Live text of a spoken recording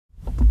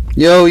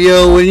Yo,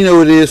 well, you know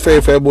what it is.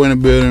 Favorite Fat Boy in the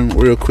building.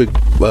 Real quick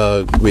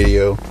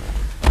video.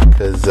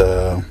 Because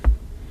I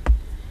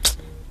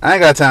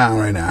ain't got time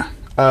right now.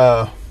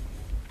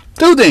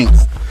 Two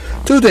things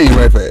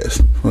right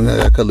fast. We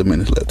got a couple of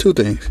minutes left. Two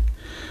things.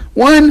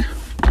 One,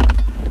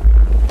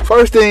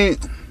 first thing,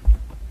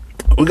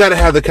 we got to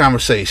have the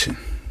conversation.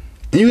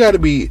 And you got to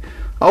be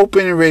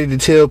open and ready to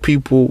tell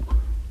people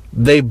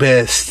they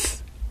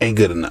best ain't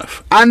good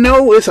enough. I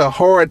know it's a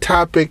hard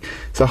topic.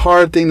 It's a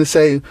hard thing to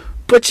say.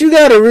 But you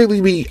gotta really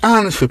be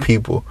honest with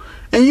people.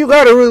 And you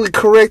gotta really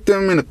correct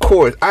them in the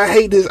course. I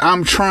hate this.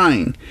 I'm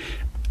trying.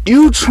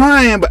 You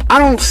trying, but I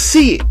don't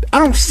see it. I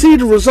don't see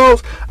the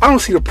results. I don't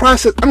see the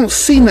process. I don't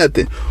see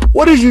nothing.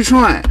 What is you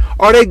trying?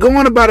 Are they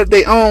going about it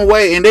their own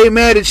way and they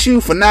mad at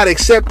you for not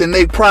accepting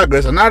their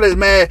progress or not as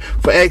mad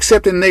for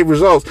accepting their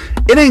results?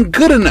 It ain't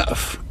good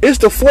enough. It's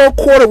the fourth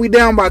quarter. We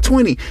down by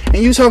 20 and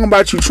you talking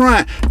about you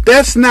trying.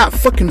 That's not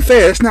fucking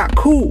fair. It's not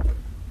cool.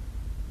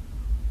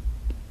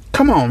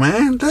 Come on,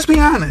 man. Let's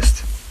be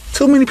honest.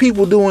 Too many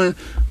people doing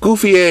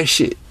goofy ass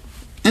shit.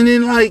 And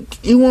then,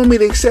 like, you want me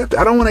to accept it.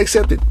 I don't want to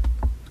accept it.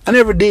 I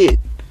never did.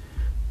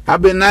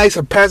 I've been nice.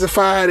 I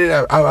pacified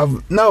it.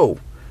 No.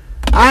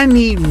 I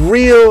need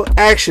real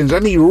actions. I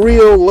need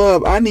real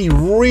love. I need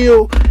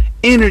real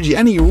energy.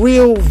 I need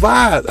real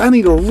vibes. I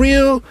need a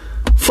real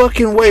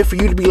fucking way for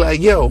you to be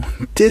like, yo,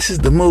 this is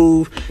the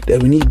move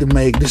that we need to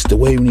make. This is the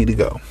way we need to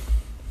go.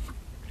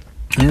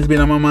 And it's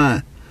been on my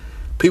mind.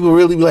 People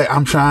really be like,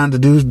 I'm trying to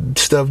do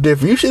stuff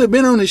different. You should have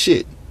been on this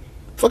shit.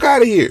 Fuck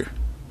out of here.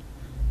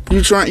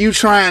 You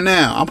trying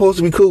now. I'm supposed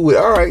to be cool with it.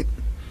 All right.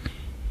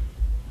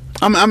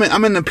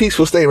 I'm in a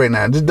peaceful state right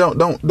now. Just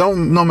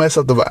don't mess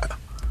up the vibe.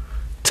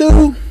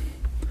 Two,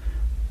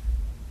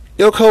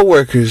 your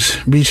coworkers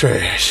be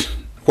trash.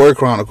 Work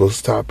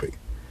Chronicles topic.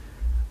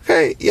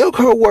 Okay, your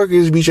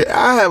coworkers be trash.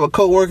 I have a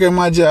coworker in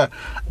my job.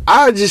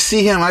 I just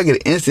see him, I get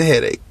an instant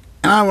headache.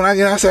 And when I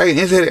say I get an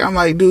instant headache, I'm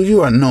like, dude,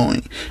 you are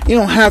annoying. You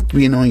don't have to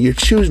be annoying. You're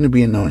choosing to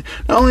be annoying.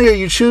 Not only are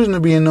you choosing to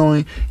be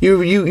annoying,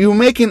 you're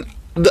making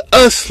the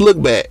us look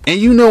bad.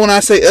 And you know when I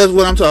say us,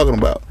 what I'm talking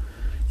about.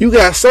 You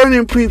got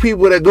certain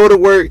people that go to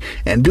work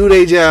and do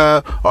their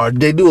job, or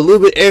they do a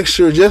little bit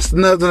extra, just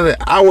enough that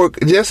I work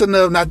just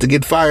enough not to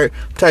get fired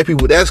type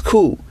people. That's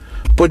cool.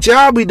 But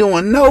y'all be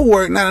doing no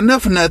work, not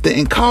enough of nothing,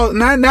 and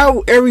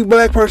now every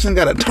black person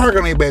got a target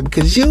on their back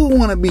because you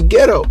want to be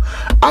ghetto.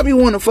 I be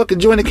wanting to fucking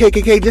join the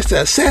KKK just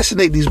to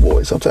assassinate these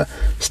boys sometimes.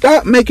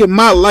 Stop making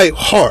my life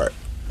hard.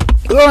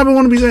 That's all I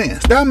want to be saying.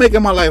 Stop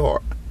making my life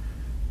hard.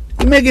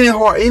 You're making it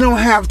hard. You don't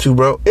have to,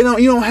 bro. You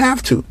don't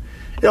have to.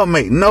 It don't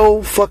make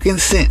no fucking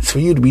sense for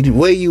you to be the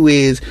way you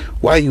is,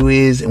 why you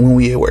is, and when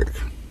we at work.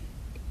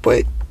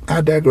 But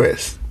I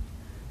digress.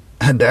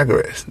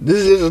 This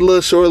is just a little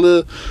short,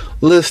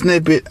 little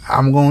snippet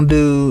I'm gonna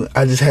do.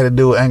 I just had to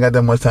do it. I ain't got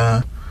that much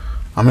time.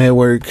 I'm at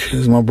work.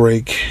 It's my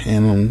break,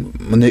 and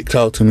when Nick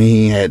talked to me,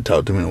 he hadn't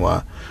talked to me in a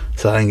while,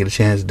 so I didn't get a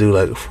chance to do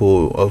like a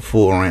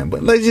full rant.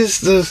 But like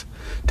just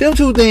them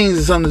two things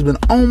is something that's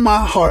been on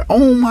my heart,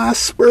 on my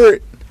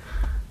spirit.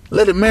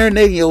 Let it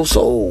marinate in your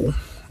soul.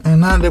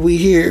 And now that we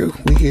here.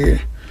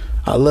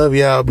 I love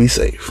y'all. Be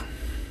safe.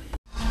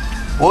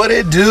 What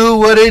it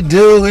do?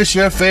 It's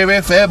your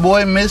favorite fat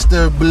boy,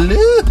 Mr.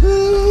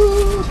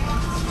 Blue.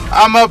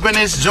 I'm up in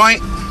this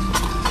joint.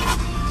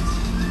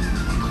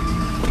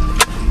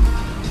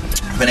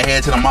 Finna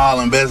head to the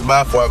mall and Best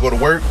Buy before I go to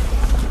work.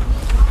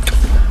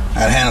 I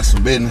gotta handle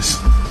some business.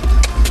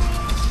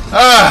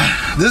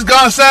 This is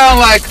gonna sound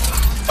like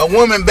a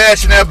woman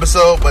bashing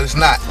episode, but it's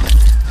not.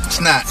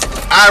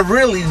 I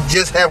really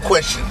just have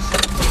questions.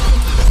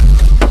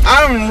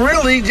 I'm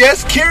really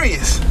just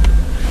curious.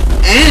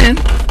 And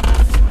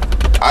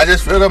I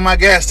just filled up my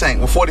gas tank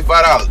with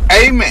 $45.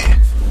 Amen.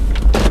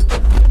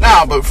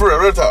 Nah, but for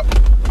real talk,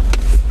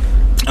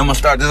 I'm gonna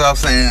start this off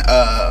saying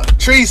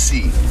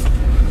Tracy,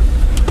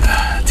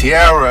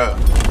 Tiara,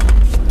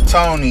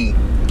 Tony,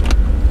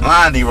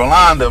 Londi,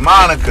 Rolanda,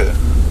 Monica,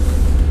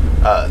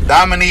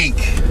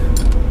 Dominique.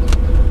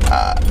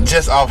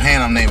 Just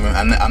offhand, I'm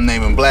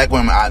naming black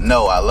women I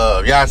know I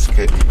love.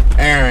 Yasika,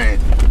 Aaron.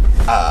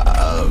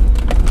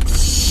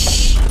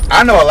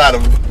 I know a lot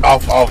of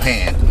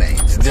offhand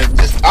names.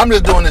 I'm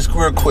just doing this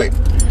real quick.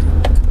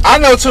 I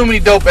know too many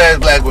dope ass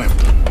black women.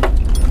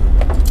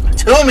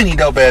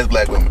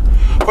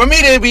 For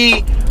me to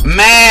be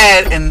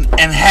mad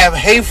and have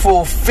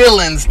hateful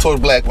feelings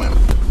toward black women.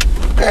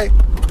 Okay?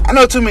 I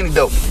know too many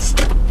dope ones.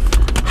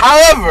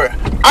 However,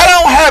 I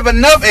don't have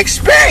enough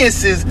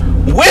experiences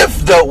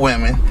with dope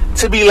women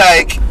to be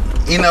like,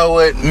 you know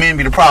what, men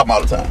be the problem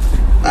all the time.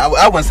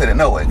 I wouldn't say that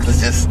no way,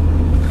 because it's just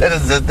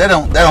that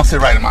don't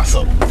sit right in my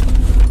soul.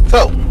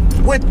 So,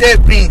 with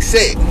that being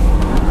said,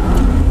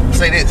 I'll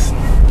say this.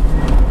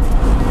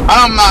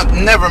 I'm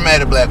never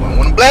mad at black women.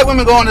 When black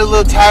women go on this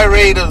little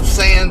tirade of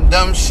saying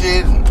dumb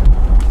shit,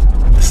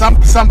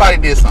 somebody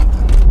did something.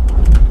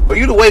 For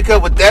you to wake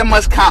up with that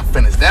much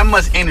confidence, that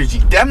much energy,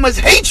 that much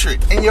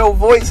hatred in your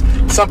voice,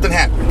 something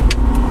happened.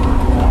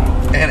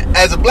 And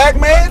as a black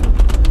man,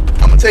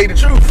 I'm gonna tell you the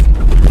truth.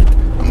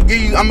 I'm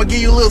gonna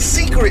give you a little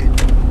secret.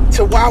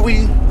 to why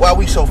we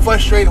so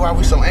frustrated, why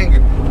we so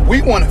angry.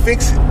 We want to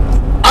fix it.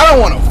 I don't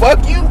want to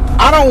fuck you.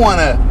 I don't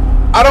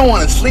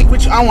want to sleep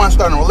with you. I want to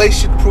start a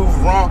relationship to prove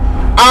wrong.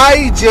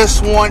 I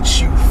just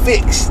want you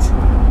fixed.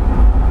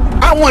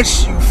 I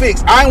want you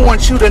fixed. I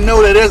want you to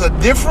know that there's a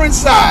different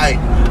side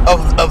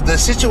of the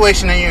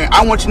situation that you're in.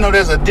 I want you to know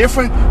there's a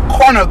different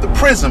corner of the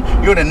prism.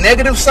 You're the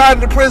negative side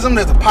of the prism.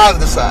 There's a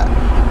positive side.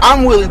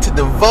 I'm willing to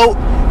devote,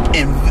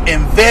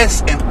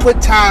 invest, and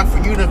put time for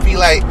you to be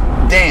like,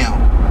 damn,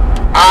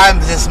 I've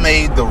just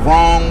made the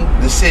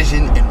wrong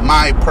decision in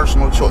my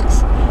personal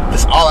choice.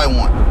 That's all I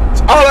want.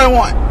 That's all I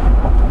want.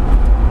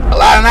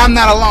 And I'm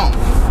not alone.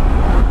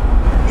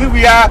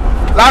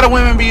 A lot of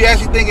women be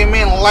actually thinking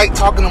men like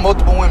talking to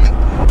multiple women.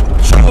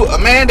 True, a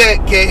man that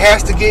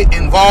has to get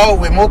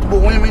involved with multiple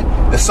women,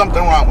 there's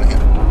something wrong with him.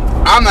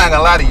 I'm not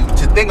gonna lie to you.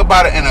 To think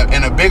about it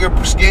in a bigger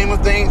scheme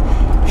of things,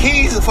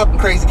 he's a fucking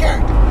crazy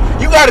character.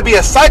 You got to be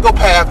a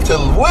psychopath to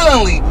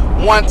willingly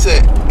want to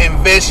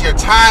invest your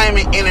time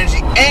and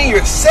energy and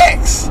your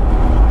sex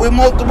with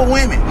multiple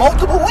women.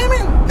 Multiple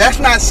women? That's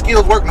not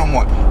skilled work no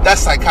more.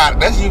 That's psychotic.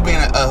 That's you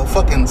being a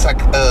fucking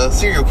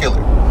serial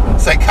killer,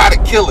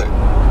 psychotic killer.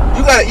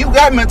 You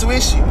got mental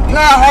issues. You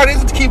know how hard it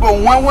is to keep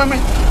on one woman?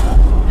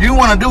 You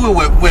want to do it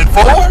with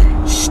four?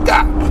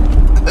 Stop.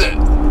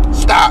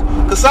 Stop.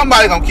 Because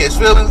somebody gonna catch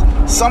feelings.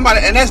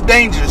 And that's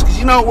dangerous. Because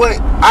you know what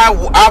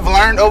I've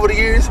learned over the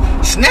years?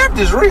 Snapped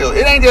is real.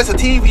 It ain't just a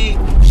TV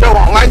show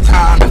on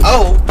Lifetime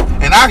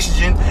and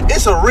Oxygen.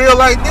 It's a real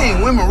life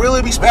thing. Women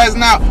really be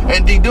spazzing out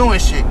and be doing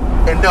shit.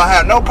 And don't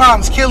have no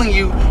problems killing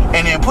you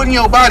and then putting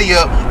your body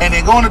up and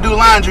then going to do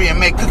laundry and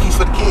make cookies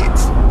for the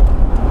kids.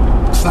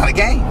 It's not a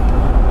game.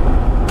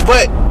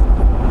 But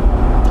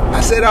I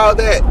said all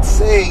that to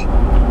say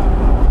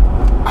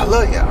I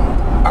love y'all.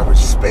 I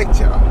respect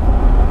y'all.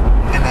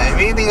 And if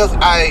anything else,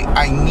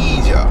 I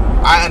need y'all.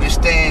 I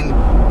understand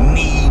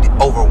need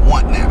over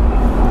want now.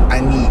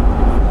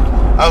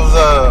 I was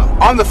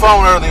on the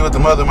phone earlier with the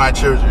mother of my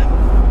children.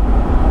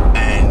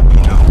 And,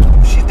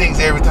 she thinks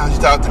every time she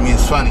talks to me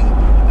is funny.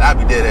 And I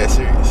be dead ass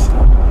serious.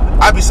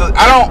 I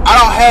don't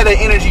have the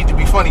energy to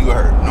be funny with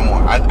her no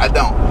more. I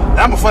don't. And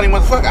I'm a funny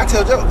motherfucker. I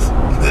tell jokes.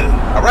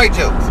 I write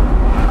jokes.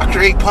 I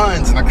create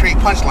puns and I create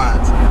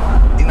punchlines.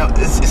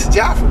 It's a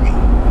job for me.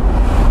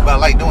 But I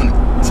like doing it.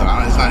 So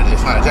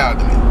it's not a job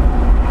to me.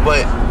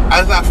 But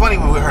it's not funny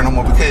with her no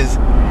more because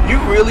you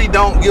really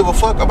don't give a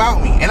fuck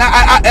about me. And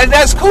and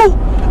that's cool.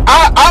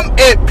 I'm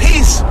at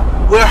peace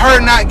with her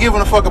not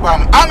giving a fuck about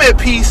me. I'm at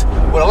peace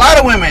with a lot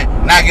of women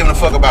not giving a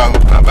fuck about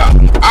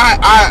me.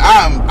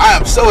 I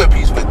am so at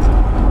peace with it.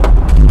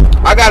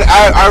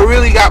 I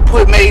really got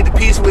made to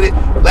peace with it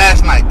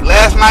last night.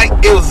 Last night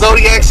it was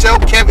Zodiac Show,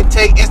 Kevin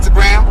Tate,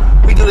 Instagram.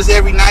 We do this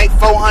every night,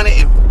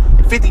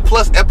 450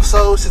 plus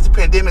episodes since the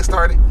pandemic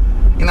started.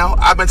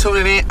 I've been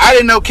tuning in. I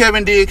didn't know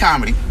Kevin did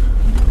comedy.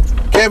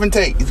 Kevin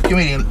Tate, he's a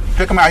comedian.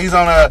 Check him out. He's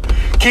on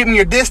Keeping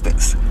Your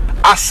Distance.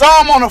 I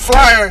saw him on the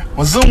flyer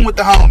on Zoom with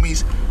the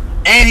homies,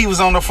 and he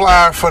was on the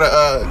flyer for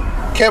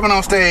the Kevin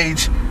on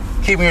Stage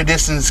Keeping Your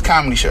Distance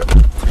comedy show.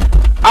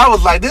 I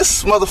was like,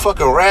 this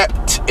motherfucker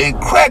rapped and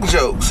cracked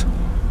jokes.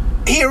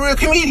 He a real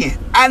comedian.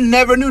 I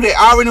never knew that.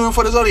 I already knew him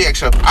for the Zodiac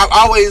Show. I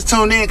always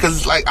tuned in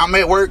because I'm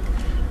at work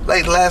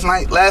late last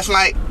night. Last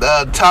night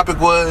the topic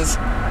was,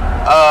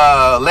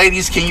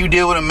 ladies, can you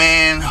deal with a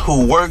man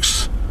who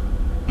works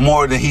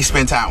more than he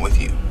spent time with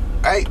you?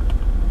 Right?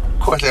 Of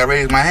course, I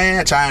raised my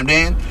hand, chimed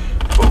in.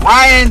 But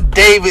Ryan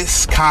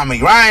Davis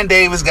comedy. Ryan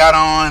Davis got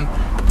on,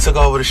 took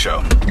over the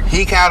show.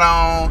 He got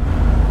on.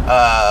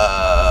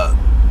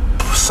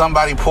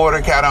 Somebody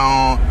Porter got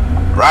on.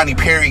 Rodney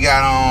Perry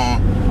got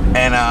on.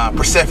 And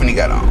Persephone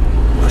got on.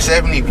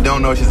 Persephone, if you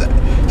don't know,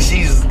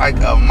 she's like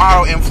a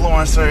model,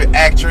 influencer,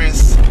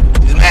 actress.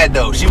 She's mad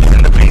dope. She was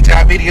in the Big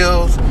Job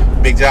videos.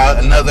 Big Job,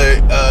 another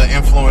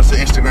influencer,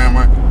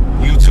 Instagrammer,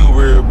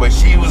 YouTuber, but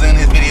she was in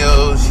his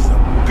videos. She's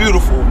a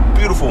beautiful,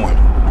 beautiful woman.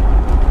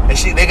 And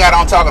they got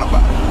on talking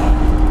about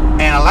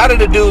it. And a lot of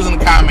the dudes in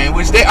the comment,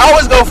 which they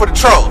always go for the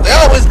troll. They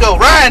always go,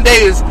 Ryan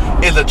Davis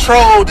is a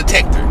troll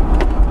detector.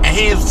 And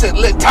he's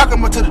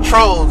talking to the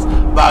trolls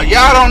about,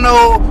 y'all don't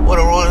know what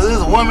it is,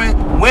 a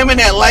women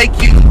that like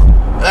you,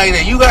 like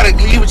that you gotta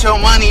leave with your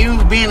money, you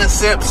being a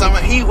simp,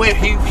 he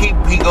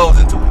goes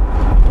into it.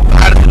 A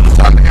lot of dudes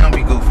talking to him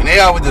be goofy. They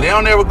always do. They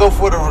don't ever go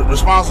for the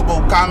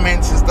responsible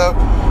comments and stuff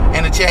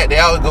in the chat. They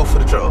always go for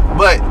the troll.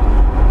 But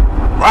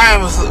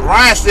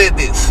Ryan said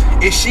this: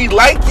 if she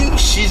like you,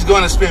 she's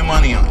gonna spend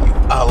money on you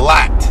a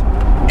lot,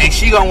 and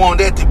she gonna want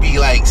that to be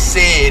like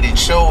said and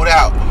showed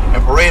out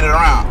and paraded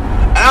around.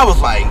 And I was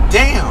like,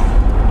 damn.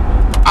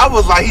 I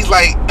was like, he's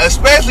like,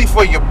 especially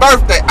for your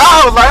birthday.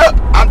 I was like,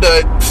 I'm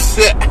done.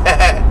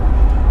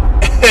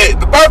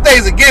 The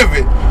birthday's a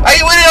given.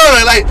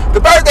 Like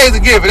the birthday's a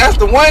given. That's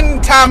the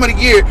one time of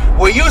the year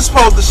where you're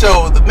supposed to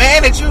show the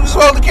man that you're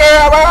supposed to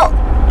care about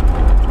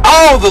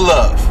all the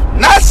love,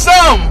 not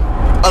some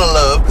of the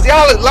love, because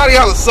a lot of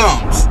y'all are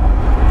sums.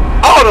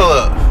 All the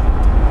love.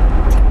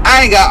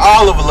 I ain't got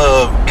all of the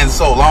love in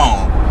so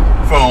long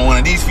from one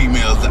of these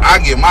females that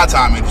I give my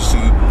time into.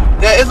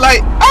 That it's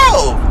like, I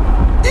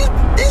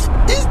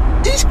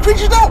these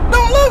creatures don't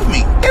love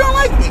me. They don't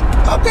like me.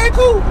 Okay,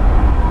 cool.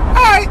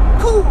 Alright,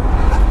 cool.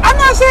 I'm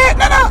not sad.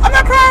 No, I'm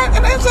not crying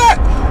on the inside.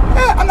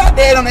 Yeah, I'm not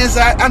dead on the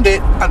inside. I'm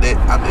dead.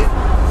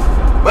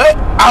 But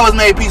I was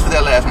made peace with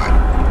that last night.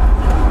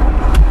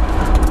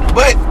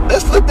 But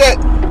let's flip that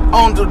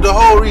on to the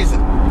whole reason.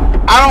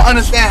 I don't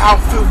understand how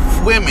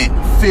women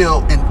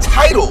feel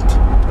entitled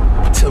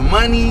to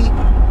money,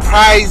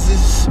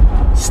 prizes,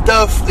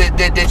 stuff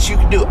that you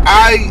can do.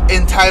 I'm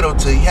entitled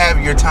to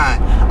have your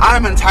time.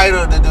 I'm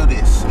entitled to do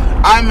this.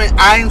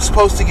 I'm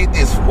supposed to get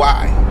this.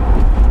 Why?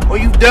 Well,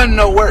 you've done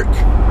no work.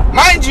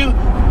 Mind you,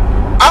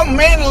 our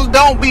men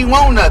don't be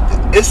want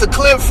nothing. It's a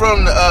clip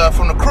from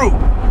the Crew.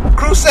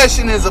 Crew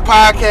Session is a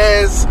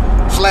podcast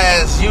 /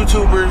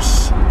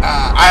 YouTubers.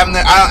 I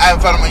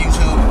haven't found them on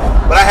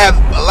YouTube, but I have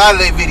a lot of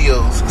their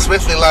videos,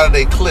 especially a lot of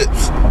their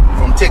clips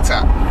from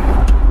TikTok.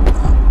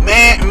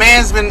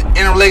 Man's been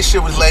in a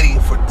relationship with this lady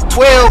for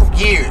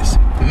 12 years,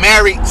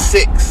 married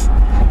 6,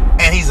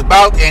 and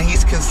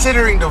he's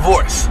considering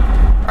divorce,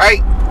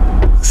 right?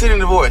 Considering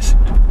divorce,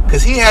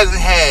 because he hasn't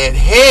had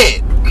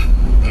head.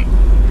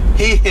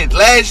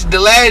 The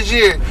last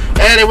year,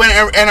 and it went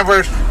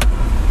anniversary.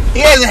 He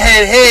hasn't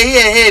had head. He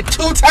had head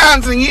 2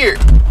 times in a year.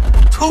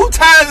 2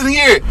 times in a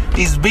year.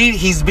 He's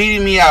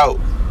beating me out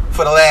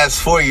for the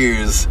last 4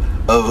 years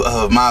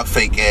of my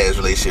fake ass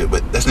relationship,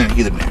 but that's neither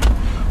here nor there.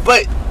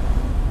 But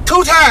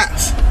 2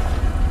 times,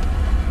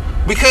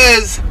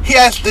 because he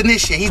has to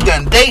initiate. He's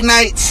done date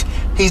nights.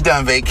 He's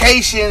done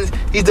vacations.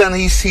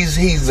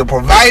 He's a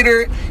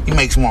provider. He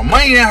makes more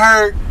money than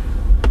her.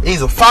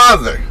 He's a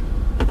father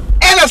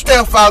and a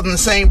stepfather in the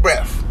same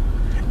breath.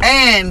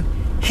 And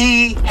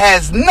he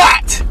has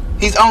not.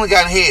 He's only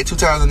gotten head 2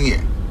 times in a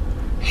year.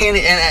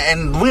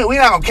 And we're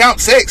not gonna count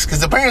sex,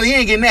 because apparently he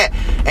ain't getting that.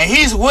 And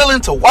he's willing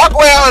to walk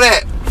away all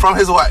that from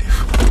his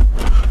wife.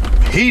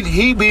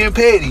 He being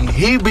petty.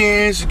 He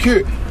being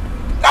insecure.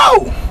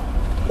 No.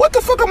 What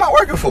the fuck am I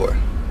working for?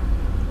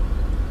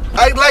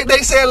 Like they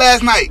said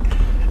last night,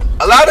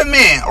 a lot of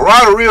men, a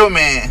lot of real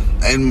men,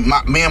 and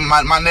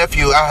my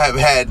nephew, I have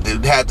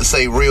had to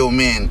say real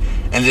men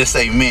and just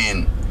say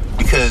men,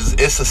 because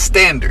it's a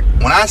standard.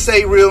 When I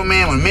say real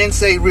men, when men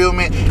say real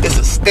men, it's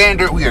a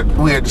standard we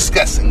are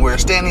discussing. We're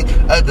standing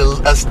at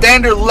a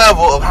standard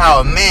level of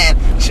how a man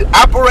should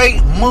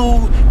operate,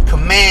 move,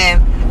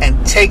 command,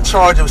 and take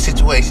charge of a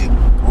situation.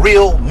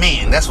 Real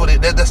men. That's what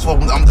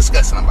I'm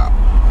discussing about.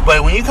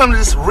 But when you come to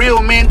this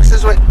real men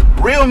situation,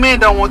 real men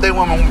don't want their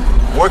women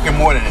working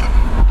more than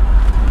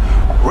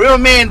them. Real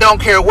men don't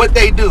care what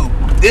they do.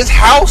 This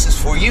house is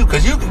for you,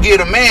 because you can get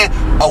a man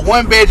a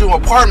 1-bedroom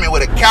apartment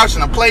with a couch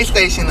and a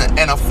PlayStation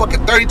and a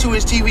fucking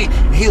 32-inch TV,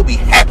 and he'll be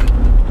happy.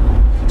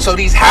 So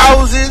these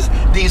houses,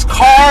 these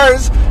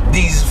cars,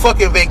 these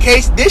fucking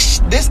vacations,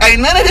 this ain't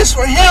none of this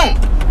for him.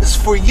 It's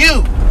for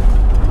you,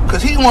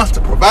 because he wants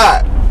to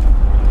provide.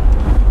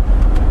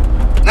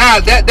 Now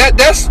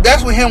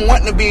that's with him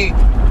wanting to be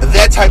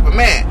that type of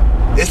man.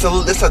 It's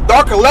a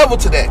darker level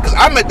to that, because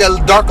I'm at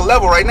that darker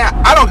level right now.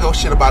 I don't give a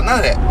shit about none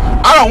of that.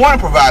 I don't want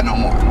to provide no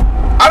more.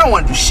 I don't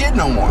want to do shit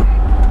no more.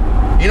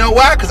 You know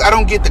why? Because I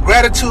don't get the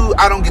gratitude.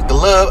 I don't get the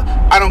love.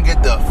 I don't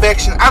get the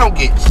affection. I don't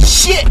get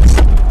shit.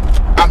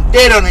 I'm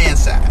dead on the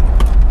inside.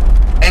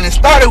 And it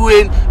started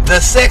when the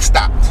sex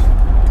stopped.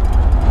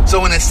 So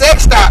when the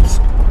sex stops,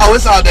 oh,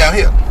 it's all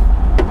downhill.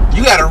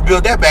 You got to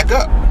rebuild that back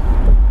up.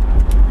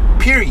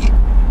 Period.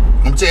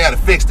 I'm going to tell you how to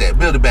fix that.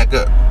 Build it back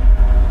up.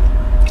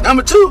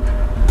 Number 2,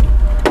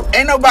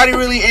 ain't nobody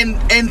really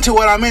into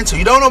what I'm into.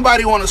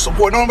 Nobody want to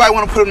support. Nobody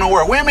want to put in no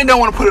work. Women don't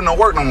want to put in no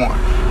work no more.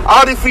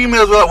 All these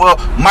females were like, well,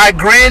 my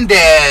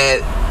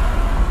granddad,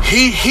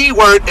 he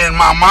worked, and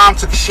my mom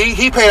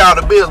he paid all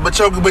the bills. But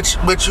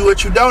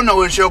what you don't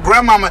know is your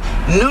grandmama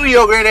knew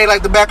your granddad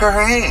like the back of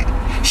her hand.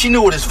 She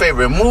knew what his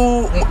favorite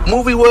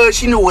movie was.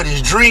 She knew what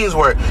his dreams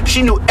were.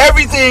 She knew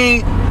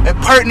everything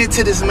pertinent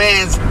to this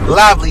man's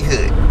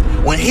livelihood.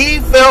 When he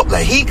felt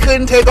like he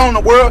couldn't take on the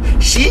world,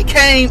 she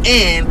came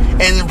in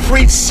and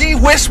preached. She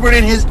whispered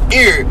in his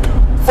ear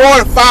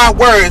 4 to 5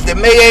 words that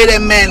made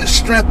that man the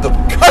strength of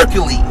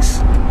Hercules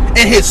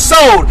and his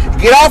soul to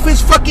get off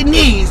his fucking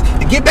knees,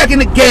 to get back in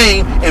the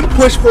game and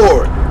push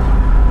forward.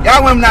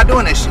 Y'all women not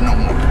doing that shit no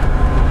more.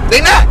 They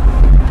not.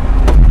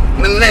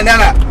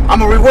 I'm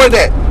gonna reward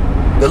that.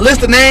 The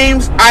list of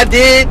names I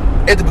did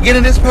at the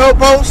beginning of this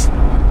post,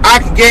 I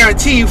can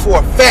guarantee you for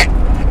a fact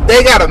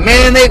they got a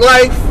man in their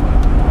life.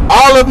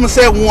 All of them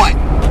said 1.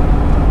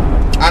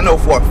 I know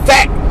for a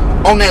fact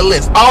on that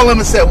list, all of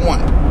them said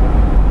 1.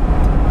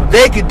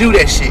 They could do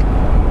that shit.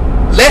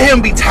 Let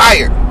him be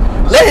tired.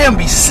 Let him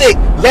be sick.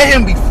 Let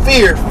him be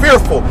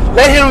fearful.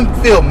 Let him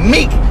feel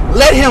meek.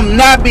 Let him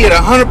not be at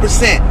 100%.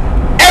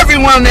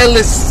 Everyone on that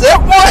list,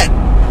 except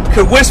 1,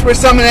 could whisper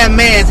something in that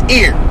man's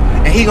ear,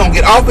 and he gonna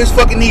get off his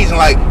fucking knees and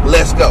like,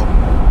 let's go.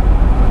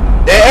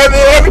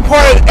 Every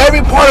part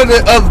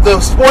of the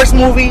sports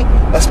movie,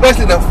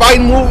 especially the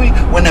fighting movie,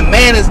 when the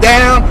man is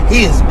down,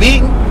 he is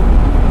beaten,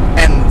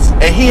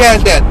 and he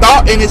has that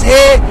thought in his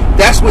head.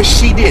 That's what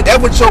she did.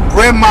 That's what your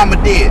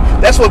grandmama did.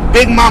 That's what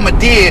Big Mama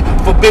did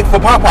for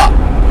Papa.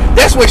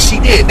 That's what she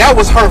did. That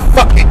was her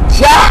fucking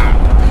job.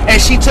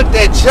 And she took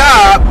that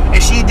job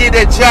and she did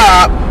that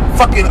job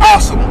fucking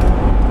awesome.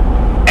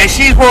 And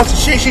she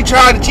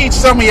tried to teach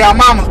some of y'all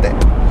mamas that.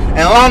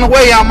 And along the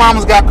way, y'all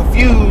mamas got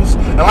confused.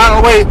 And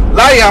along the way, a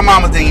lot of y'all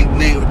mamas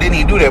didn't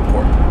even do that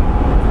part.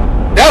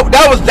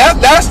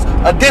 That's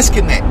a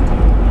disconnect.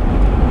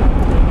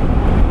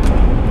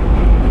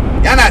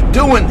 Y'all not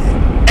doing that.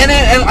 And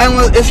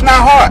it's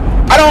not hard.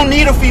 I don't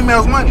need a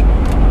female's money.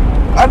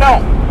 I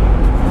don't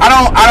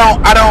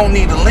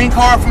need a link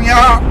card from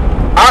y'all.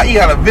 I'll eat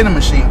out a vending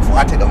machine before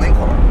I take a link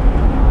card.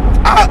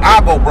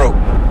 I'll go broke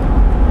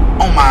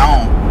on my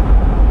own.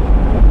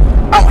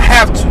 I don't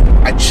have to.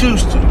 I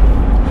choose to.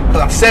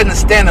 Because I'm setting the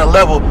standard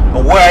level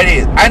of where it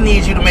is. I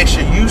need you to make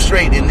sure you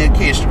straight and their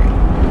kids straight.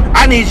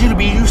 I need you to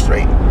be you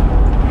straight.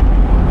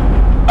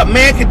 A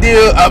man could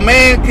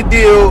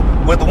deal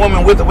with a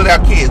woman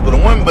without kids, but a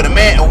woman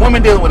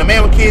dealing with a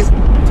man with kids,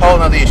 it's a whole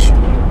other issue.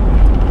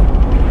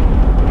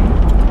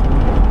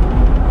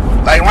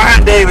 Like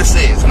Ryan Davis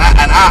says, and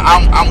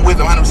I'm with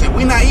him 100%.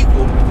 We're not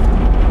equal.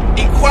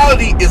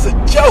 Equality is a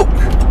joke.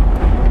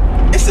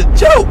 It's a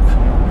joke.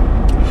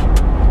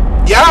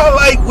 Y'all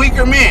like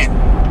weaker men.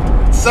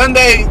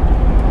 Sunday,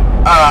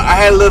 I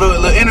had a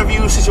little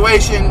interview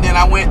situation. Then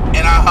I went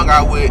and I hung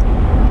out with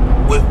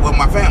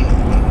my family. I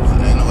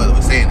know what I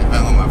was saying. I hung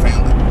out with my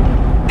family,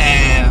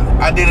 and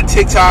I did a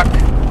TikTok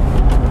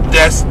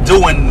that's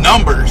doing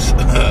numbers.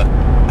 I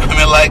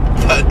mean, like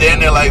damn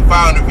near like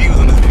 500 views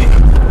on this video.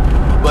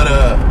 But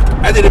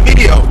I did a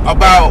video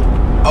about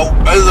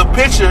there's a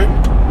picture,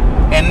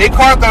 and Nick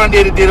Carthon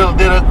did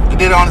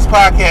it on his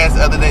podcast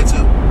the other day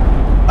too.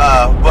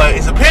 But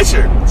it's a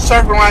picture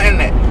surfing around the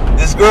internet.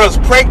 This girl's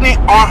pregnant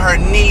on her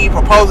knee,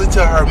 proposing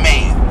to her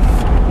man,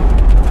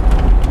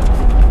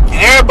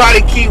 and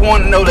everybody keep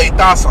wanting to know their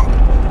thoughts on it.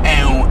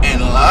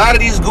 And a lot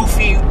of these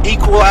goofy,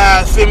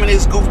 equalized,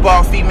 feminist,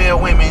 goofball female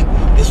women,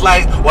 it's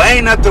like, well,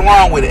 ain't nothing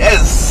wrong with it.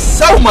 There's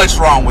so much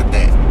wrong with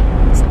that.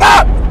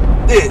 Stop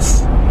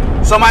this.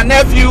 So my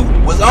nephew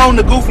was on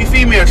the goofy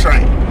female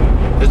train.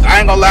 Cause I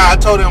ain't gonna lie, I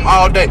told him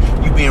all day,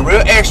 you being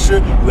real extra,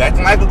 you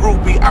acting like a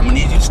groupie, I'm gonna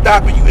need you to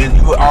stop it. You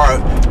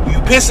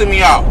pissing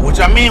me off. Which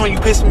I mean, when you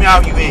pissing me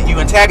off, you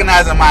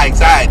antagonizing my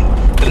anxiety.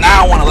 Cause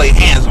now I want to lay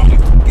hands on you.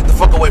 Get the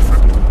fuck away from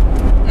me.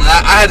 And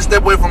I had to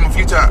step away from him a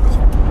few times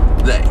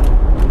today.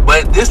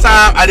 But this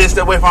time, I didn't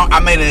step away from him. I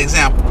made an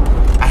example.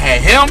 I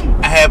had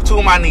him, I had two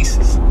of my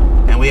nieces.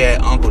 And we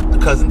had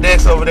cousin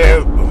Dex over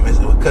there,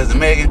 with cousin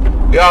Megan.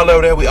 We all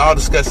over there, we all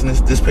discussing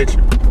this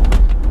picture.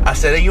 I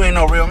said, hey, you ain't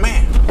no real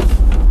man.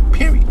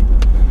 Period.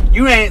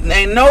 You ain't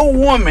no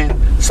woman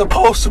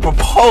supposed to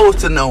propose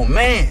to no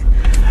man.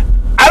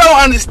 I don't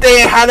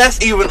understand how that's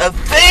even a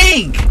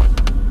thing.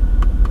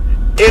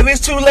 If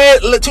it's two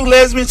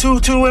lesbians,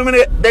 two women,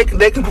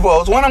 they can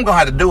propose. One of them gonna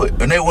have to do it,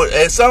 and they will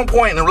at some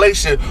point in the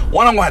relationship.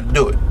 One of them gonna have to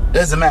do it.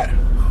 Doesn't matter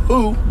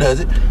who does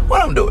it. One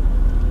of them do it.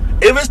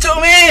 If it's two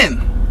men,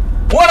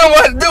 one of them gonna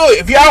have to do it.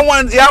 If y'all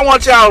want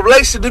y'all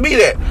relationship to be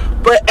there,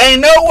 but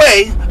ain't no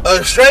way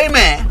a straight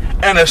man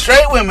and a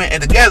straight woman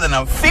and together, and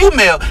a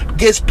female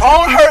gets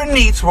on her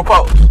knee to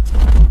propose.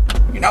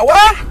 You know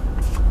why?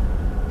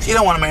 She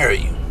don't want to marry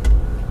you.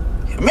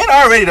 Men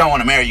already don't want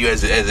to marry you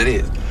as it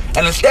is.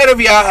 And instead of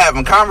y'all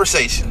having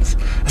conversations,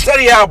 instead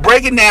of y'all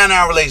breaking down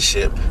our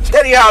relationship,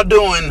 instead of y'all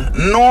doing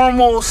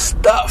normal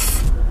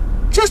stuff,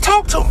 just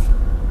talk to him.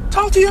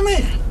 Talk to your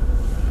man.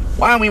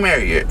 Why aren't we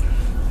married yet?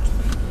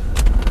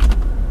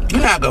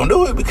 You're not going to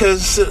do it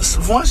because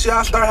once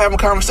y'all start having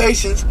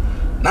conversations,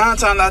 9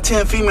 times out of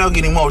 10, female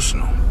get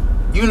emotional.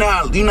 You're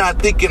not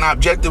thinking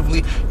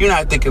objectively. You're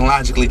not thinking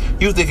logically.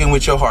 You're thinking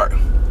with your heart.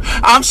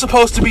 I'm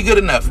supposed to be good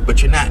enough,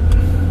 but you're not.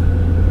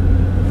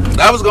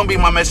 That was going to be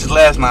my message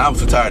last night. I was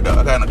too tired, though.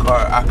 I got in the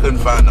car. I couldn't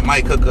find the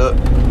mic hookup.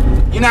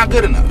 You're not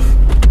good enough.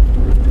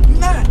 You're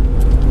not.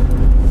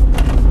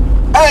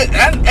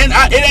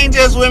 It ain't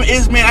just women.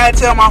 It's men. I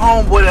tell my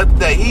homeboy the other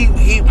day. I ain't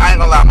going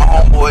to lie. My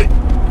homeboy,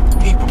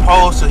 he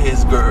proposed to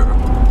his girl.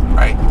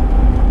 Right?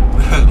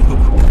 That's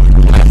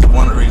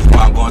one of the reasons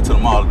why I'm going to the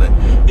mall today.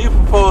 He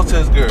proposed to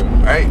his girl.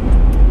 Right?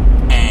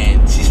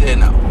 And she said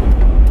no.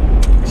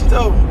 She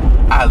told him,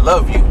 I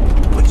love you,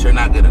 but you're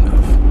not good enough.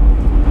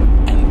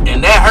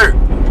 And that hurt.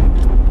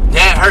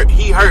 That hurt.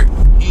 He hurt.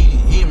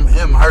 Him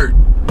hurt.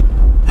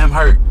 Him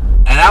hurt.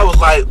 And I was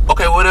like,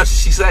 okay, what else did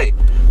she say?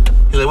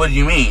 He's like, what do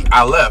you mean?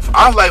 I left.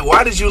 I was like,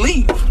 why did you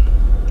leave?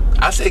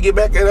 I said, get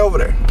back over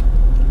there.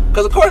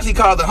 Because, of course, he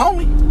called the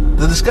homie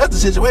to discuss the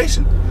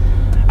situation.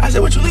 I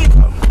said, what you leave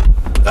for?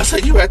 I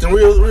said, you acting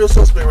real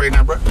suspect right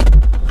now, bro.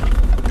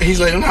 And he's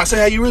like, no, I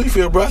said, how you really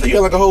feel, bro? I said,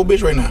 you're like a whole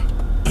bitch right now.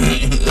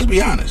 Let's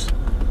be honest.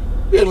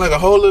 You're like a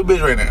whole little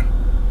bitch right now.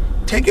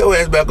 Take your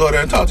ass back over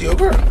there and talk to your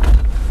girl.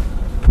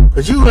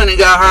 Because you went and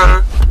got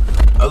her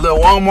a little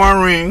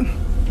Walmart ring.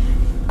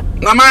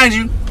 Now, mind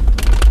you,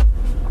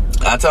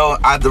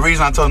 the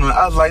reason I told him,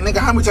 I was like, nigga,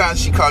 how many times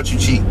she caught you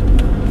cheating?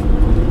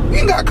 You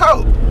ain't got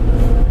caught.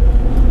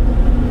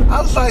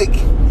 I was like,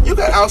 you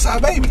got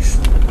outside babies.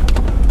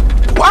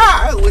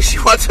 Why would she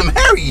want to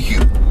marry you?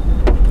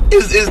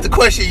 Is the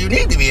question you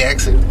need to be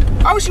asking.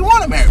 Why would she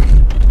want to marry?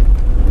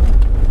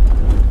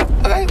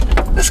 Okay,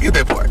 let's skip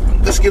that part.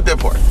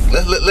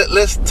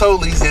 Let's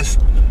totally just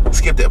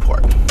skip that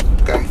part.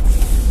 Okay.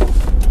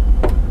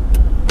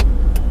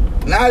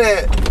 Now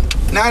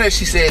that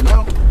she said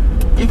no,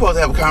 you're supposed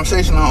to have a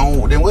conversation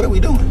on. Then what are we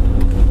doing?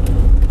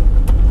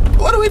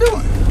 What are we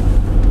doing?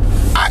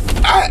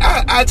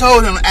 I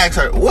told him to ask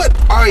her, what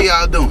are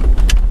y'all doing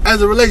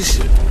as a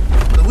relationship?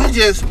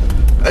 Because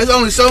there's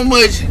only so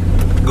much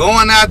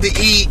going out to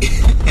eat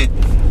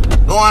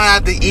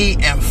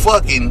and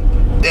fucking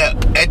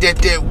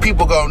that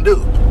people gonna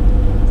do.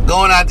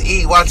 Going out to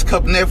eat, watch a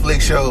couple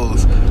Netflix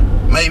shows,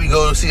 maybe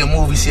go to see a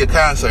movie, see a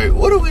concert.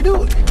 What are we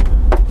doing?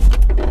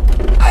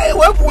 At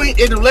one point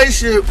in the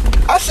relationship,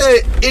 I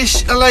said, you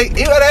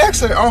gotta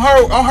ask her on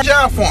her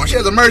job form. She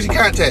has emergency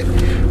contact.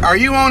 Are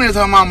you on it? Is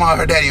her mama or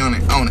her daddy on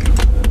it?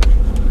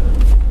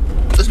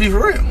 Let's be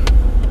for real.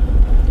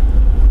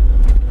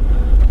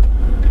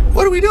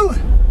 What are we doing?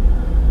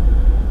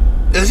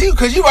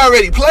 Because you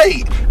already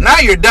played. Now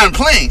you're done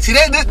playing. See,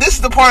 this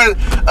is the part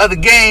of the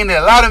game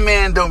that a lot of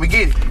men don't be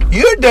getting.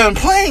 You're done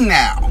playing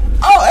now.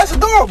 Oh, that's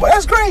adorable.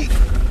 That's great.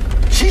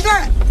 She's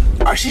not.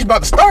 Or she's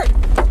about to start.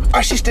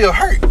 Or she's still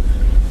hurt.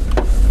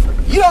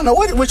 You don't know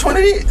which one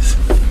it is.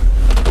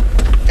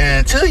 And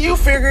until you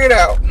figure it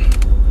out,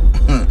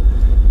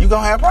 you're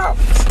going to have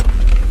problems.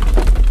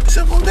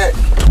 Simple as that.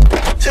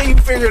 Until you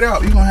figure it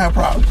out, you're going to have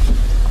problems.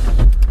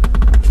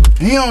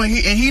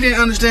 He didn't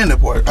understand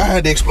that part. I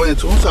had to explain it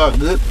to him. It's all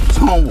good. It's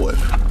homeboy.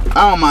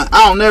 I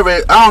don't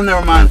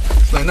never mind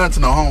explaining nothing to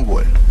no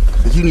homeboy.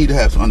 Because you need to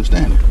have some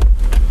understanding.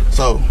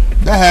 So,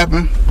 that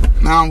happened.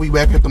 Now we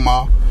back at the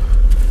mall.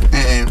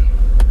 And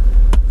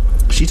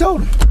she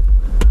told him.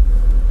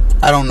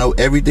 I don't know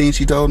everything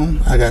she told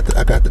him. I got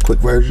the quick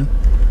version.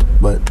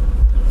 But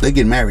they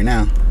getting married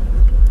now.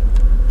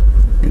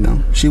 You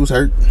know, she was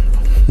hurt.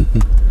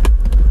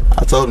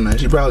 I told him that.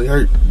 She probably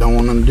hurt. Don't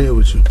want nothing to deal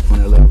with you on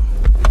that level.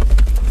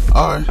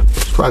 Alright.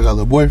 She probably got a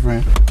little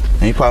boyfriend.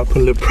 And he probably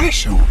put a little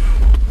pressure on her.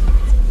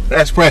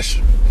 That's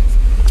pressure.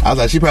 I was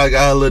like, she probably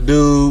got a little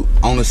dude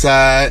on the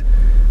side.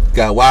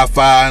 Got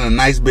Wi-Fi and a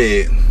nice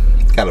bed.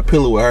 Got a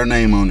pillow with her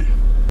name on it.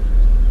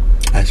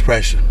 That's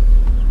pressure.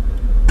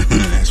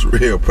 That's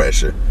real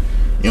pressure.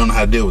 You don't know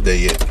how to deal with that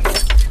yet.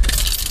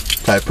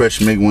 Type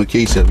pressure make one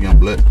kill yourself, young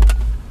blood.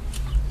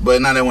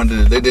 But now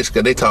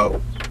they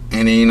talk.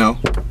 And then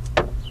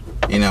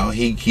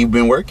he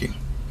been working.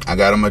 I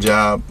got him a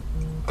job.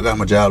 I got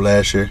him a job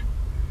last year.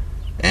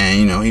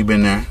 And he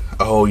been there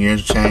a whole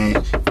year's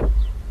change.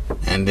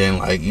 And then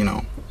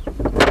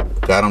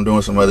got him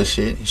doing some other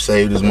shit. He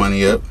saved his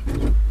money up.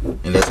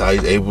 And that's how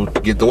he's able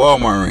to get the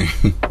Walmart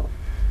ring.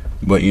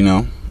 But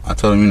I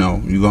told him,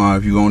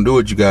 if you're gonna do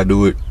it, you gotta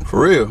do it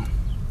for real.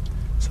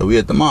 So we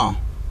at the mall.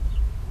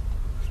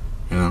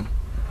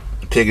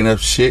 Picking up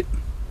shit.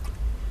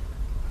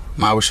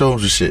 I was showing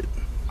some shit.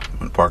 I'm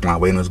gonna park my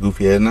way in this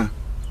goofy ass now.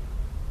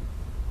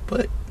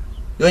 But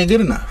you ain't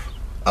good enough.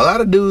 A lot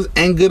of dudes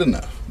ain't good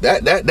enough.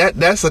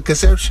 That's a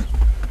conception.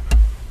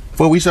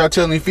 Before we start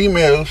telling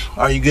females,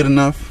 are you good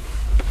enough?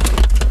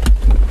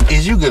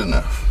 Is you good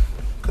enough?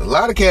 Cause a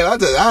lot of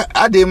cats,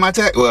 I did my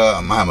tax.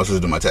 Well, my sister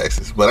do my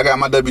taxes, but I got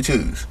my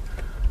W-2s.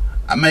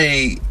 I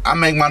make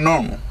my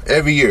normal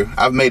every year.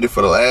 I've made it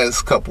for the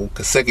last couple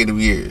consecutive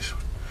years.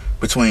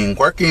 Between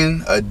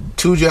working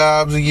 2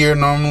 jobs a year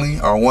normally,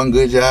 or 1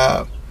 good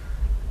job,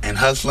 and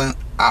hustling,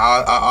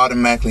 I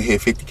automatically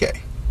hit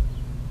 50K,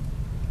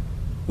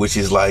 which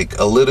is like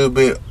a little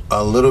bit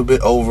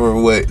over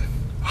what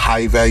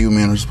high value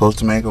men are supposed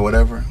to make, or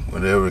whatever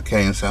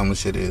K and Salmon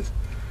shit is.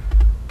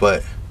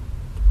 But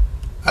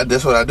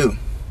that's what I do,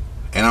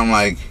 and I'm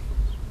like,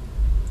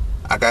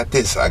 I got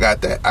this, I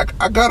got that,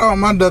 I got all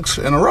my ducks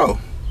in a row.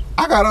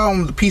 I got all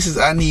the pieces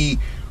I need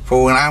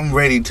for when I'm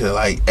ready to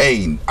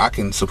I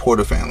can support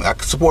a family. I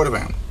can support a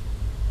family.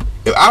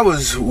 If I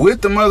was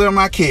with the mother of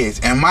my kids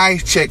and my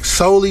check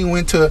solely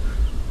went to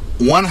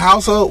one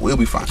household, we'll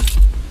be fine.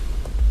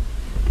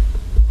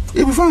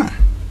 It'll be fine.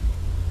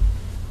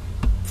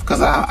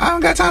 Because I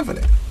don't got time for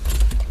that.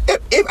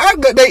 If I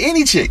got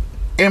any chick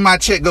and my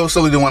check goes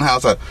solely to one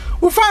household,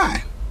 we're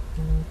fine.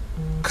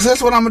 Because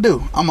that's what I'm going to do.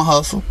 I'm going to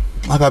hustle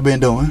like I've been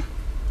doing.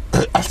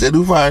 I still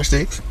do fire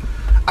sticks.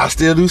 I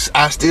still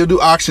do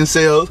auction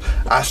sales.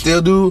 I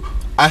still do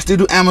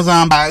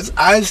Amazon buys.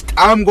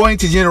 I'm going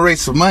to generate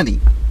some money.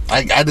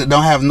 I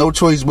don't have no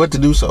choice but to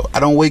do so. I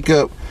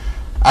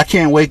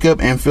can't wake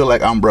up and feel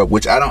like I'm broke,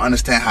 which I don't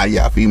understand how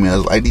y'all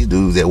females like these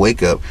dudes that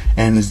wake up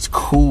and it's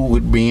cool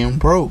with being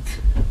broke.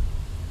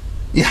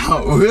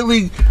 Y'all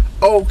really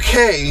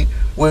okay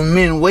with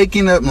men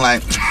waking up and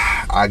like,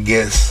 I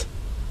guess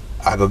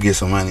I go get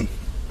some money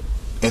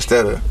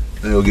instead of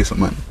they go get some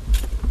money.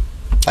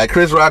 Like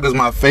Chris Rock is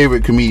my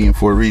favorite comedian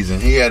for a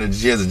reason. He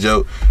has a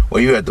joke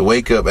where you have to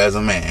wake up as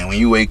a man. When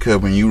you wake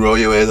up and you roll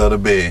your ass out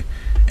of bed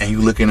and you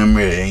look in the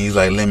mirror and he's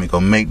like, let me go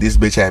make this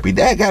bitch happy.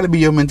 That gotta be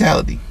your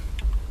mentality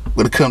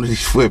when it comes to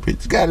these flip it.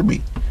 It's gotta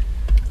be.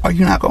 Or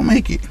you're not gonna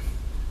make it.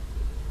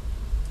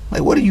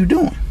 Like, what are you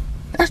doing?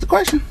 That's the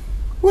question.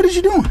 What is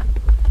you doing?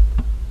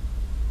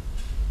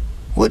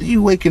 What are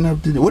you waking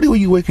up to do? What are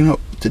you waking up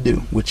to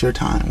do with your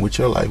time, with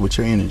your life, with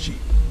your energy?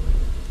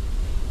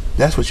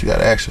 That's what you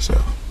gotta ask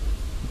yourself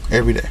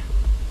every day.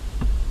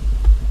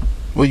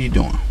 What are you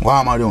doing?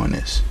 Why am I doing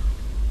this?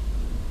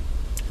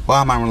 Why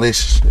am I in a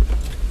relationship?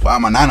 Why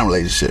am I not in a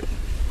relationship?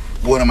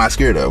 What am I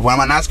scared of? What am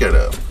I not scared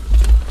of?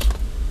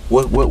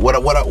 What do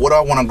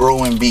I want to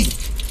grow and be?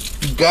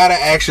 You gotta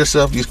ask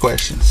yourself these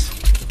questions.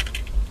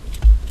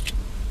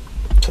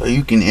 So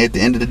you can, at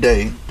the end of the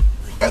day,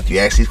 after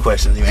you ask these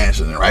questions, you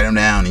answer them, write them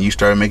down, and you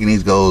start making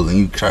these goals, and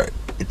you start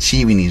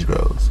achieving these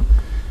goals.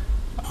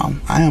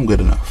 I am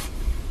good enough.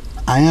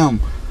 I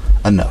am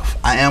enough.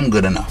 I am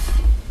good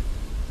enough.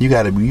 You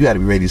gotta be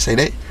ready to say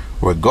that.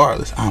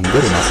 Regardless, I'm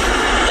good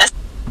enough.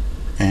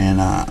 And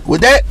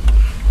with that,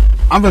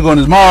 I'm gonna go in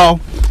this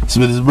mall,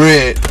 split this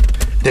bread,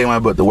 take my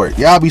butt to work.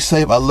 Y'all be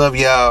safe. I love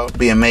y'all.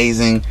 Be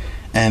amazing.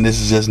 And this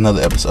is just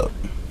another episode.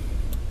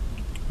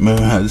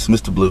 This is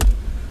Mr. Blue.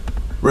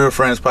 Real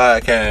Friends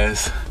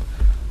Podcast.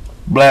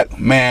 Black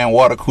Man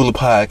Water Cooler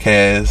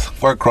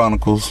Podcast. Work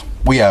Chronicles.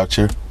 We out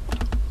here.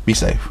 Be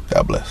safe.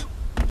 God bless.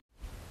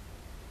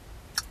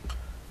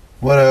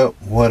 What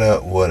up? What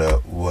up? What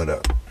up? What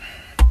up?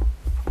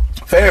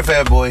 Fair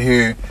Fat Boy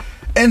here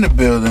in the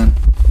building.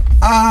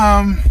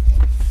 I'm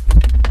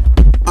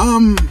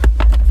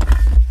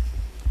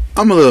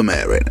a little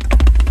mad right now.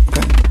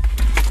 Okay.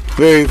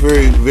 Very,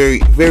 very, very,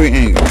 very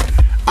angry.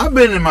 I've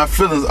been in my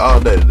feelings all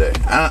day today.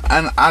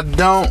 And I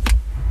don't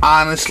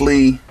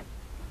honestly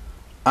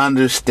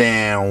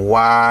understand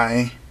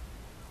why,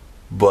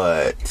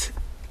 but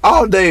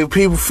all day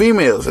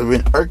females have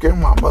been irking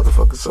my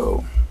motherfucking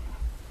soul.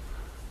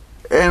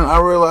 And I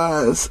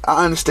realize,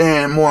 I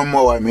understand more and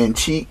more why men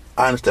cheat.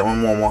 I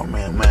understand more and more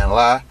men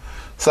lie.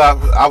 So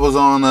I was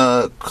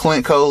on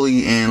Clint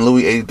Coley and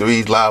Louis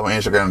 83's live on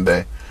Instagram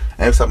today.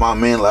 And every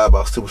time men lie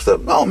about stupid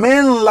stuff. No,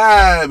 men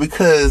lie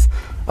because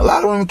a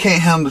lot of women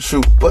can't handle the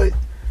truth. But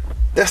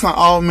that's not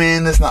all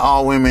men. That's not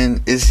all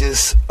women. It's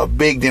just a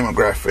big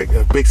demographic,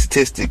 a big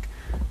statistic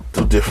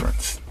to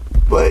difference.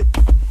 But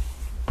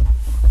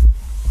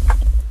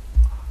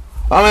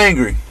I'm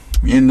angry.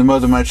 Me and the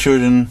mother of my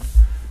children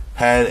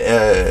had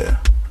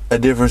a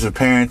difference of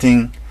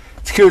parenting.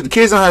 The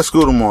kids don't have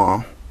school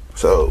tomorrow.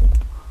 So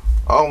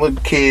all the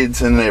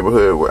kids in the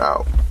neighborhood were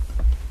out.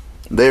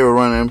 They were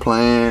running and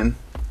playing.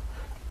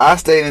 I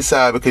stayed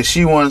inside because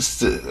she wants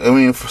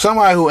to. For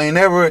somebody who ain't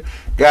never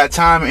got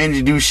time and energy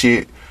to do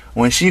shit,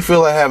 when she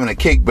feel like having a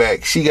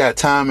kickback, she got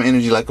time and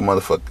energy like a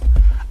motherfucker.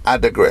 I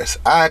digress.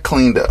 I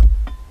cleaned up.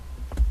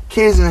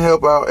 Kids didn't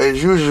help out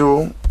as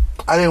usual.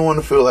 I didn't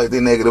want to feel like they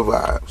negative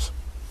vibes.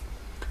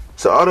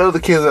 So all the other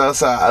kids are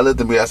outside. I let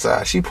them be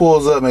outside. She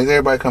pulls up, makes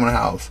everybody come in the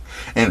house,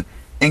 and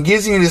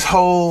gives me this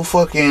whole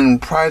fucking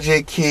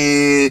project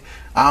kid.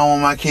 I don't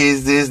want my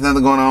kids this,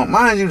 nothing going on.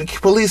 Mind you, the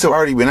police have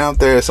already been out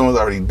there. Someone's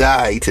already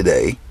died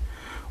today.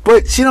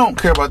 But she don't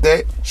care about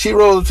that. She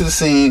rolls up to the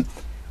scene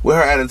with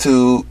her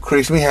attitude,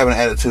 creates me having an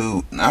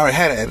attitude. I already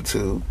had an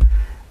attitude.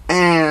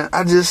 And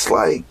I just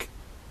like,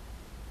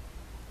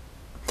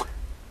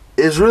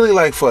 it's really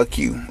like, fuck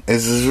you.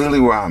 This is really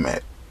where I'm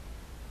at.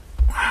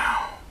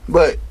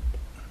 But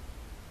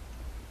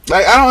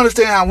like, I don't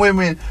understand how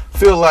women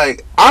feel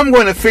like I'm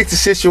going to fix the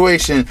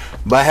situation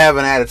by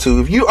having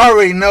attitude. If you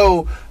already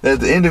know that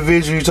the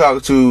individual you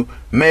talk to,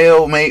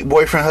 male, mate,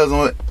 boyfriend,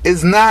 husband,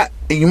 is not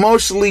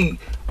emotionally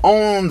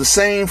on the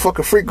same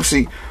fucking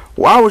frequency,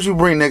 why would you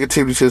bring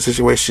negativity to the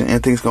situation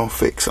and think it's going to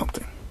fix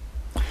something?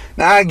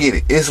 Now, I get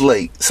it. It's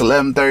late. It's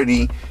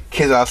 11:30.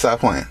 Kids outside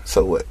playing.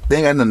 So what? They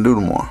ain't got nothing to do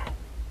tomorrow.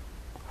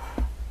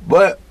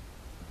 But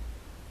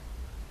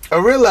I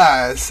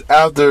realized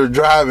after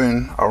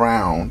driving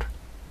around,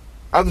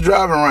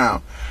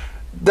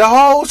 the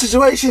whole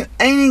situation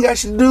ain't even got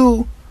to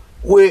do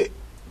with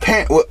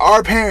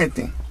our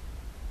parenting.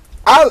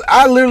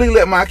 I literally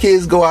let my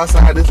kids go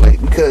outside this late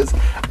because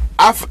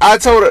I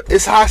told her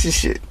it's Hashi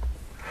shit.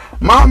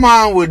 My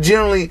mom would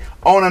generally,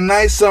 on a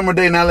nice summer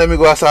day, not let me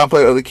go outside and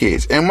play with other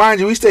kids. And mind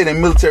you, we stayed in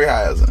military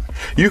housing.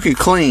 You could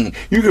clean,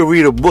 you could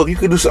read a book, you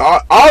could do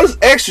all this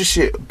extra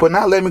shit, but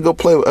not let me go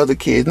play with other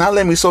kids, not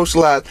let me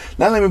socialize,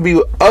 not let me be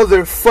with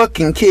other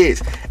fucking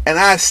kids. And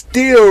I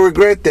still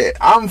regret that.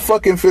 I'm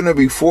fucking finna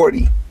be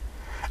 40,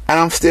 and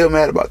I'm still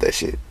mad about that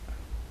shit.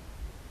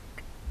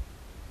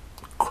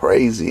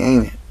 Crazy,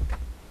 ain't it?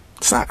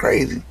 It's not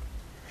crazy.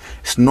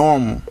 It's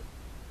normal.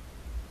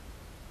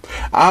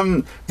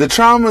 The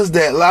traumas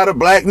that a lot of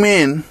black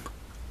men,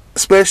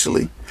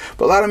 especially,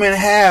 but a lot of men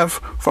have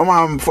from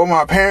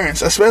our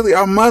parents, especially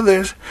our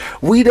mothers,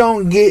 we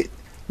don't get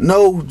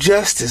no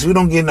justice. We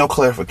don't get no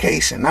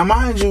clarification. Now,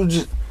 mind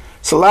you,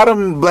 it's a lot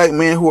of black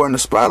men who are in the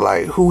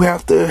spotlight who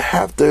have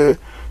to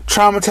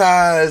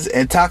traumatize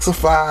and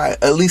toxify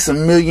at least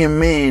 1 million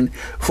men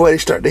before they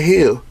start to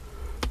heal.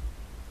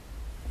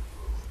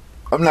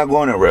 I'm not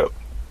going to rep.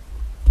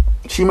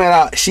 She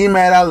mad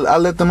I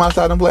let them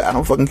outside and play. I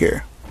don't fucking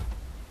care.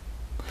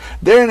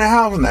 They're in the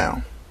house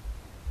now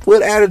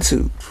with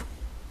attitude.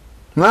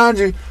 Mind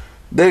you,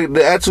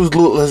 the attitude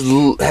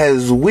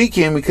has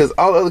weakened because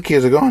all the other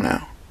kids are gone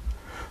now.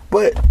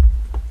 But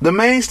The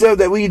main stuff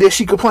that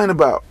she complain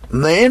about.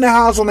 They in the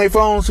house on their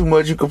phones too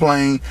much, you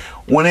complain.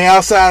 When they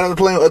outside of the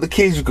playing with other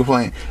kids, you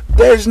complain.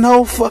 There's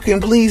no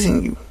fucking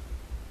pleasing you.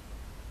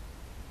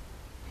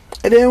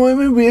 And then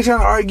women be trying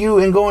to argue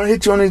and go and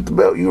hit you on the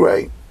belt, you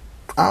right.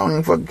 I don't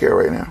even fucking care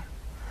right now.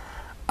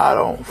 I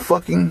don't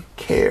fucking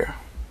care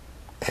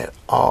at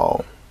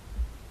all.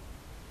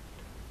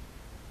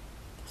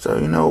 So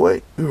you know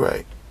what? You're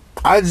right.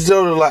 I just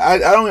don't like. I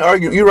don't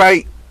argue. You're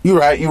right. You're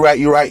right. You're right.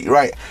 You're right. You're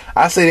right.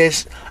 I say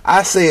that.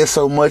 I say it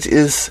so much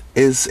is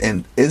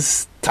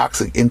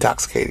toxic,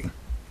 intoxicating.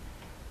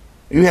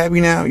 You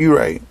happy now? You're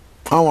right.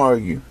 I don't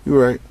argue.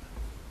 You're right.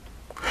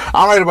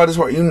 I'm right about this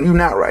part. You're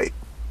not right.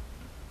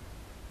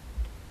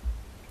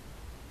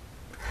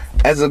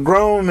 As a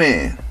grown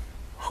man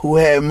who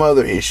had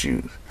mother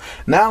issues,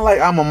 not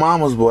like I'm a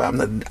mama's boy.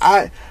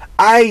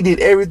 I did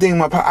everything in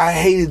my power. I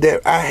hated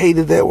that. I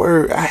hated that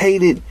word. I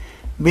hated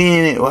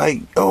being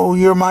like, oh,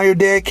 your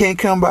dad can't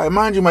come by.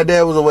 Mind you, my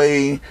dad was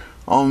away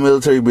on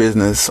military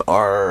business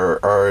or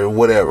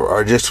whatever,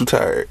 or just too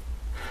tired.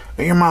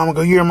 Your mama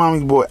go, you're a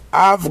mommy's boy.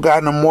 I've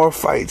gotten in more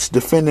fights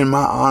defending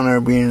my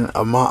honor being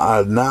a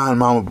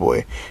non-mama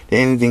boy than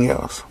anything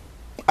else.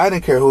 I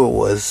didn't care who it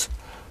was.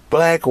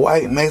 Black,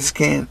 white,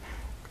 Mexican.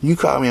 You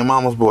call me a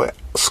mama's boy.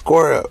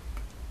 Square up.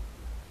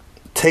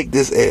 Take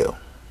this L.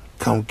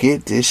 Come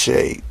get this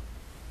shade.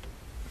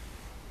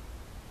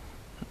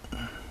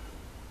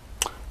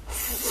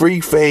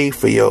 Free fade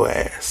for your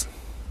ass.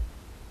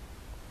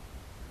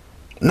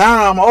 Now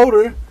that I'm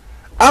older,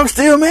 I'm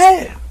still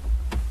mad.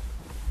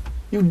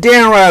 You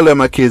damn right I let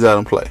my kids out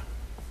and play.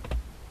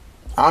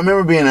 I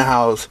remember being in the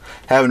house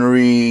having to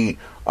read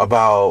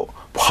about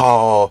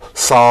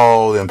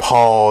Saul and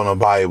Paul in the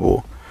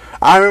Bible.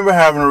 I remember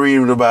having to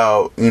read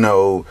about,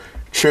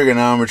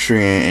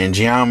 trigonometry and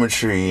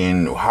geometry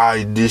and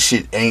how this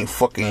shit ain't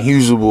fucking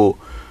usable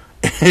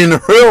in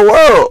the real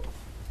world.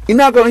 You're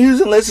not going to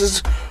use it unless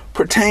it's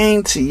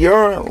pertain to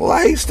your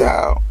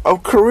lifestyle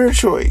of career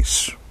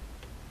choice.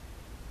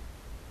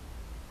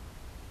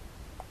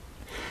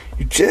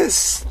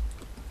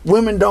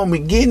 Women don't be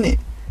getting it.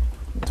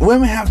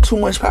 Women have too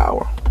much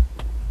power.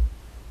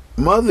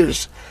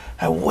 Mothers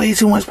have way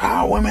too much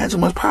power. Women have too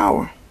much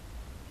power.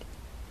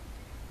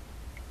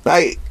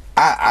 Like,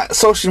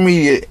 social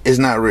media is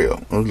not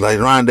real. Like,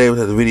 Ron Davis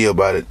has a video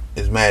about it.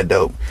 It's mad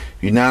dope.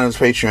 If you're not on his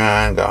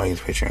Patreon, go on his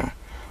Patreon.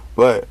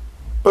 But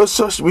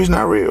social media is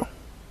not real.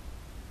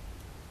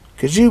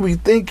 Because you be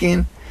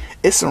thinking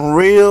it's some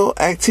real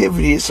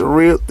activity. It's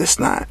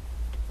not.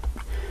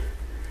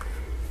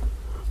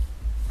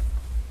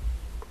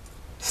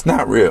 It's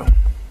not real.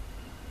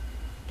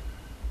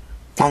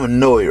 I'm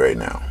annoyed right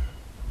now.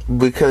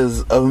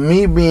 Because of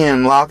me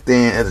being locked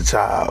in as a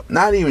child,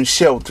 not even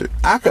sheltered.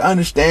 I could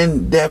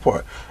understand that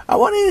part. I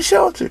wasn't even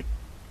sheltered.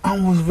 I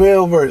was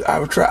well versed.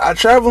 I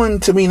traveling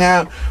to me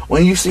now.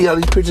 When you see all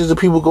these pictures of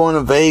people going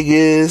to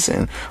Vegas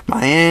and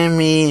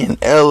Miami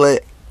and LA,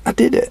 I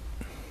did that.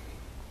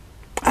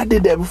 I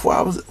did that before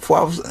I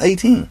was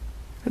 18.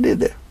 I did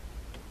that.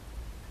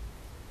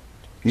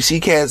 You see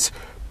cats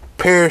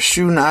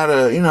parachuting out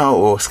of,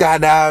 or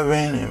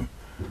skydiving and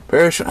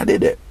parachuting. I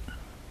did that.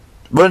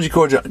 Bungee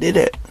cord jump. I did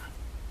that.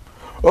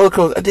 Roller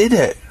coaster. I did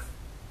that.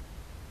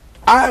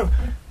 I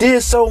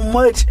did so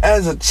much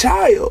as a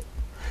child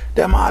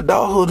that my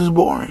adulthood is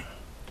boring.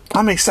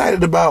 I'm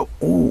excited about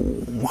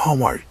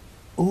Walmart.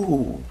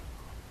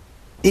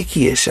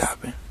 IKEA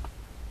shopping.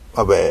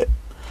 My bad.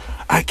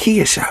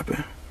 IKEA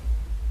shopping.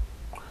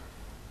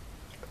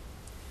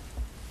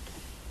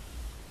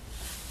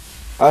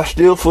 I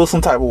still feel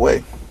some type of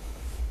way.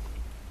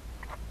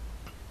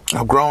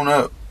 I've grown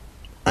up,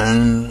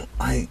 and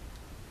I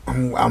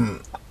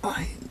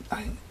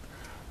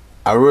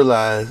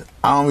realize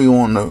I don't even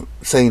want to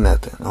say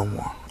nothing no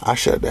more. I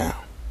shut down.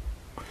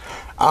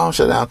 I don't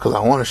shut down because I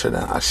want to shut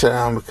down. I shut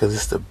down because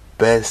it's the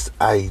best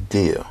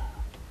idea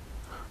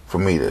for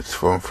me.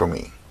 For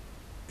me,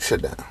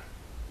 shut down.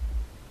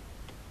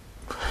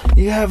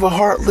 You have a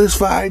heartless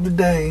vibe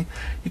today.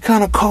 You're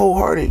kind of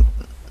cold-hearted.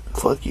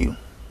 Fuck you.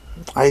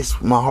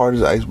 My heart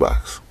is an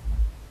icebox.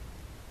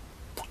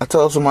 I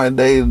told somebody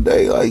day,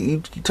 like,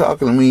 you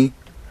talking to me.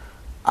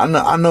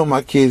 I know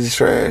my kids is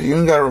trash. You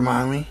ain't gotta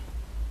remind me.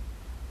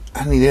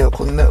 I need help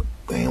clean up.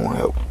 They ain't want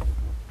help.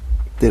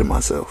 Did it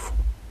myself.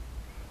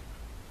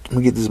 I'm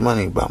gonna get this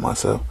money by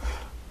myself.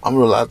 I'm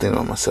real out there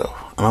by myself,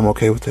 and I'm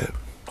okay with that.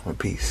 I'm at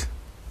peace.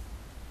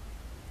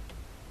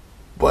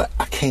 But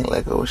I can't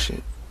let go of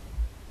shit.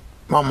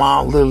 My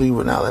mom literally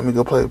would not let me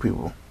go play with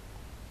people.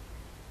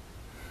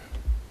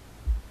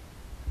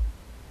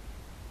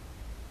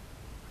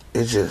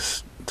 It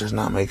just does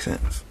not make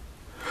sense.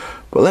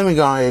 But let me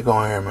go ahead,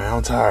 man.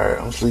 I'm tired.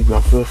 I'm sleepy.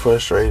 I feel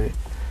frustrated.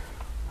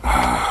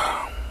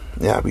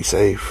 Y'all be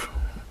safe.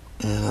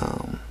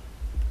 And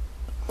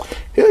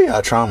heal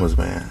y'all traumas,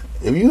 man.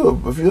 If you're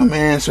a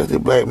man, especially a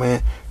black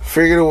man,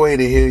 figure a way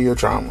to heal your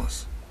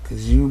traumas.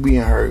 Because you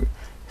being hurt,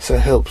 so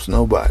it helps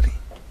nobody.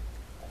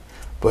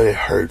 But it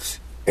hurts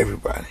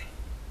everybody.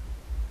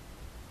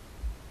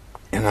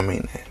 And I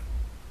mean that.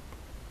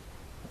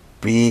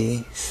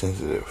 Be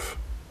sensitive.